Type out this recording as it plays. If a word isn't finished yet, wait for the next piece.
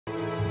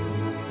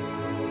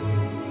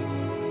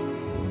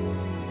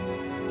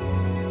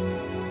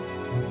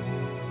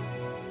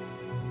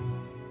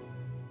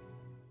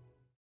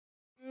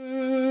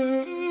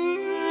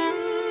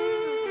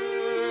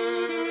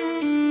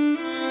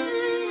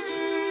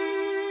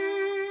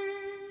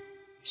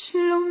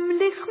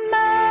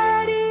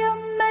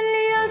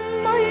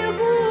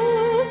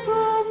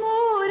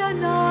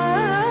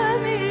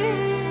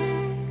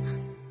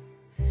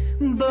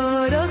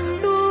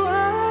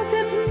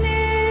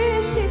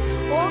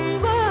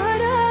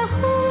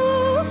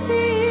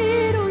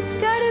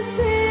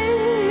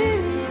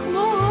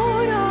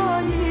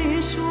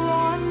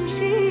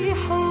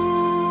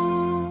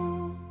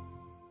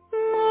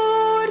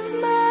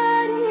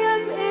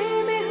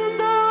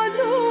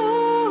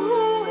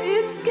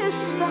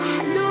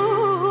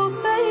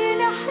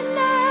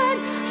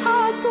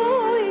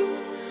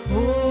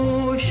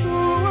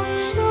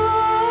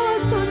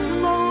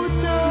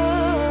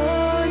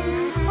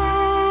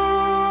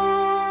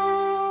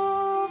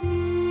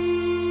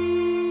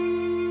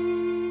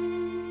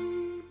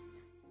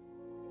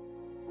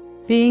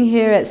Being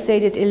here at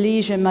Seydet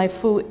Illige in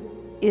Mayfouk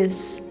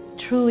is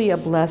truly a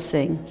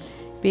blessing,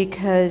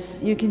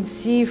 because you can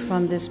see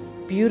from this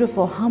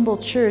beautiful, humble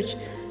church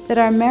that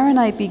our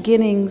Maronite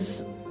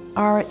beginnings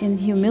are in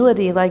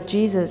humility, like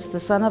Jesus, the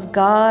Son of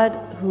God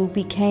who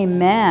became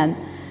man.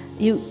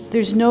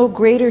 There's no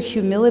greater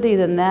humility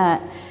than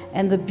that.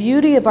 And the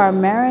beauty of our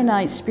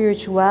Maronite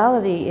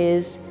spirituality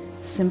is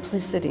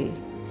simplicity.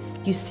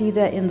 You see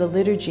that in the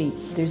liturgy.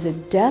 There's a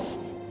depth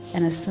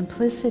and a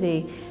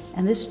simplicity,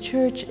 and this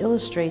church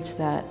illustrates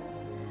that.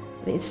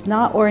 It's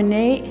not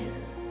ornate,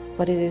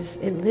 but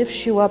it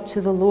lifts you up to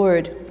the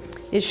Lord.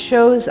 It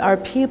shows our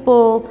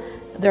people,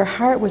 their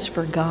heart was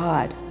for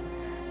God.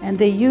 And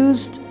they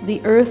used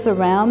the earth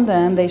around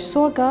them. They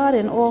saw God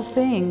in all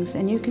things,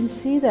 and you can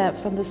see that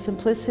from the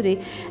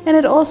simplicity. And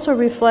it also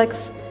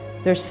reflects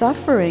their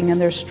suffering and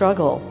their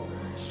struggle.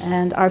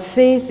 And our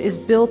faith is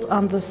built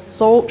on the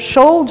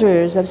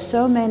shoulders of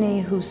so many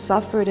who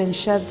suffered and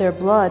shed their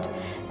blood.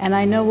 And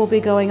I know we'll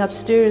be going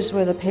upstairs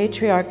where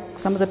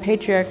some of the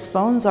patriarch's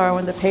bones are,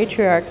 when the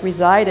patriarch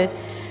resided.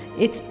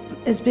 It's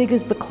as big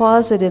as the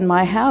closet in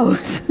my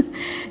house.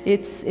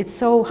 It's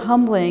so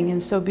humbling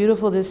and so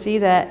beautiful to see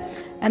that.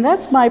 And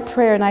that's my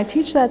prayer, and I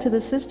teach that to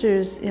the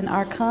sisters in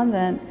our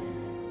convent.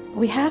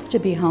 We have to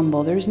be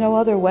humble. There's no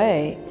other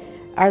way.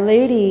 Our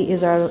Lady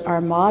is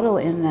our model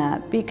in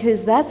that,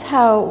 because that's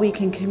how we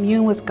can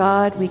commune with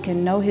God, we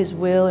can know His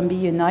will and be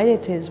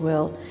united to His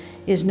will,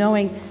 is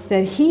knowing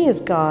that He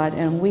is God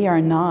and we are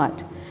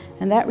not.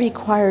 And that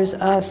requires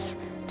us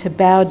to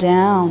bow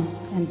down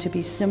and to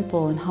be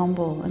simple and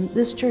humble. And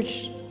this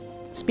church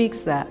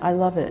speaks that. I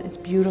love it. It's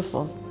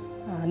beautiful.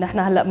 نحن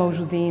هلأ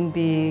موجودين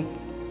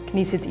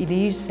بكنيسة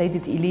إليج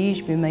سيدة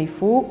إليج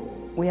بميفوق.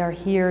 We are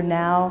here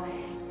now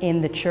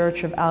in the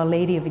Church of Our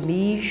Lady of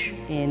Illige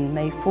in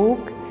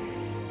Mayfouk.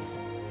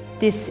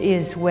 This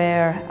is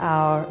where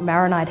our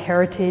Maronite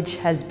heritage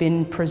has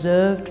been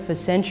preserved for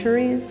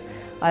centuries.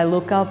 I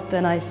look up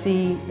and I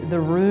see the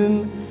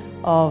room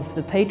of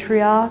the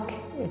Patriarch.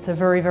 It's a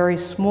very, very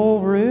small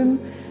room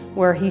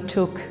where he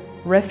took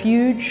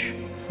refuge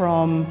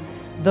from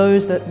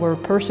those that were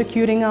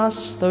persecuting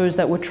us, those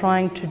that were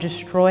trying to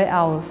destroy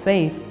our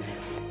faith.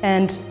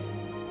 And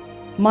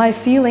my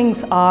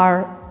feelings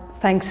are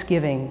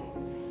thanksgiving.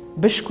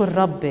 Bishkur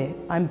Rabbi,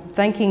 I'm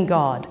thanking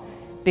God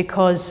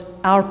because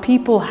our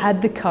people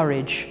had the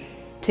courage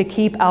to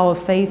keep our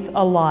faith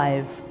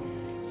alive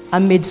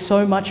amid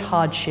so much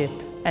hardship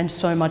and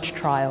so much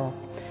trial.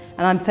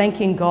 And I'm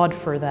thanking God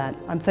for that.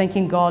 I'm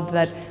thanking God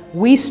that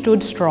we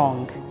stood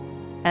strong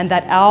and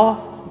that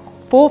our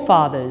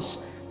forefathers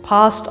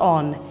passed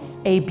on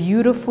a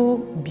beautiful,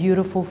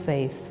 beautiful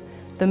faith,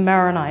 the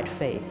Maronite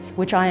faith,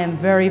 which I am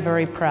very,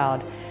 very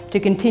proud to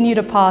continue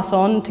to pass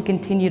on, to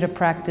continue to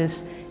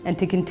practice, and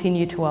to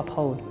continue to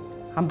uphold.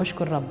 عم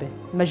بشكر ربي.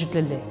 مجد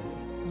لله.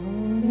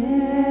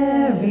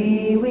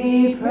 Mary,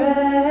 we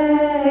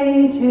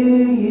pray to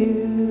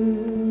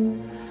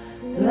you,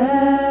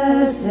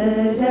 blessed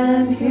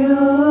and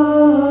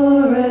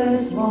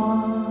purest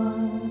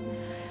one.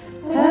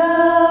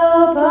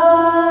 Help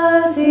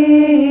us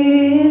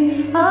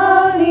in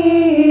our need.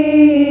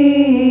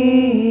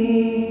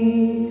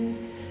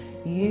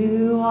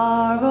 You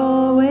are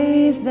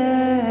always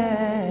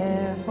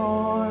there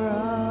for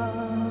us.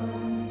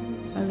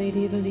 Our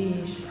Lady of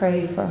Illige,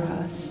 Pray for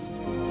us.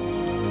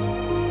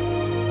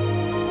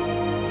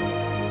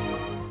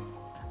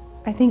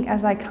 I think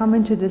as I come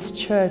into this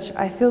church,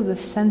 I feel this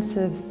sense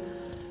of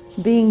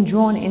being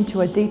drawn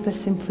into a deeper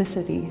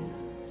simplicity.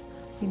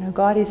 You know,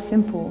 God is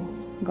simple,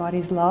 God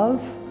is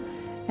love,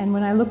 and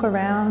when I look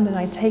around and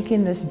I take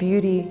in this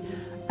beauty,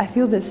 I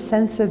feel this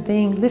sense of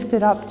being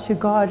lifted up to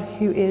God,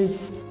 who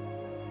is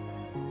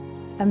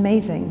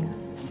amazing,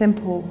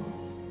 simple,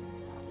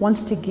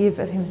 wants to give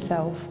of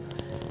Himself.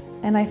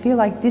 And I feel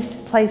like this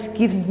place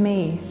gives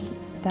me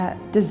that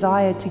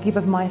desire to give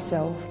of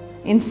myself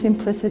in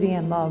simplicity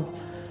and love.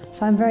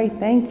 So I'm very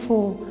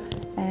thankful,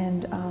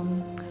 and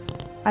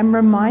I'm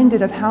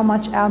reminded of how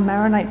much our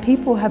Maronite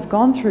people have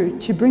gone through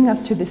to bring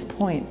us to this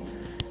point,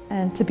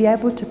 and to be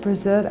able to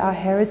preserve our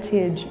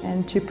heritage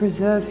and to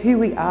preserve who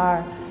we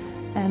are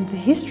and the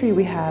history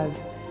we have.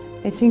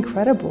 It's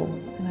incredible,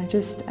 and I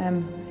just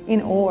am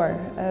in awe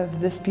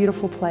of this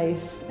beautiful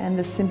place and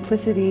the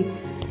simplicity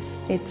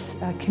it's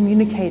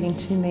communicating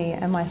to me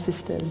and my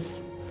sisters.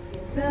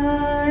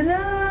 Salam,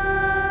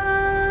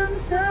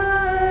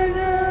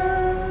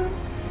 salam,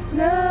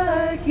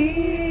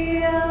 laki.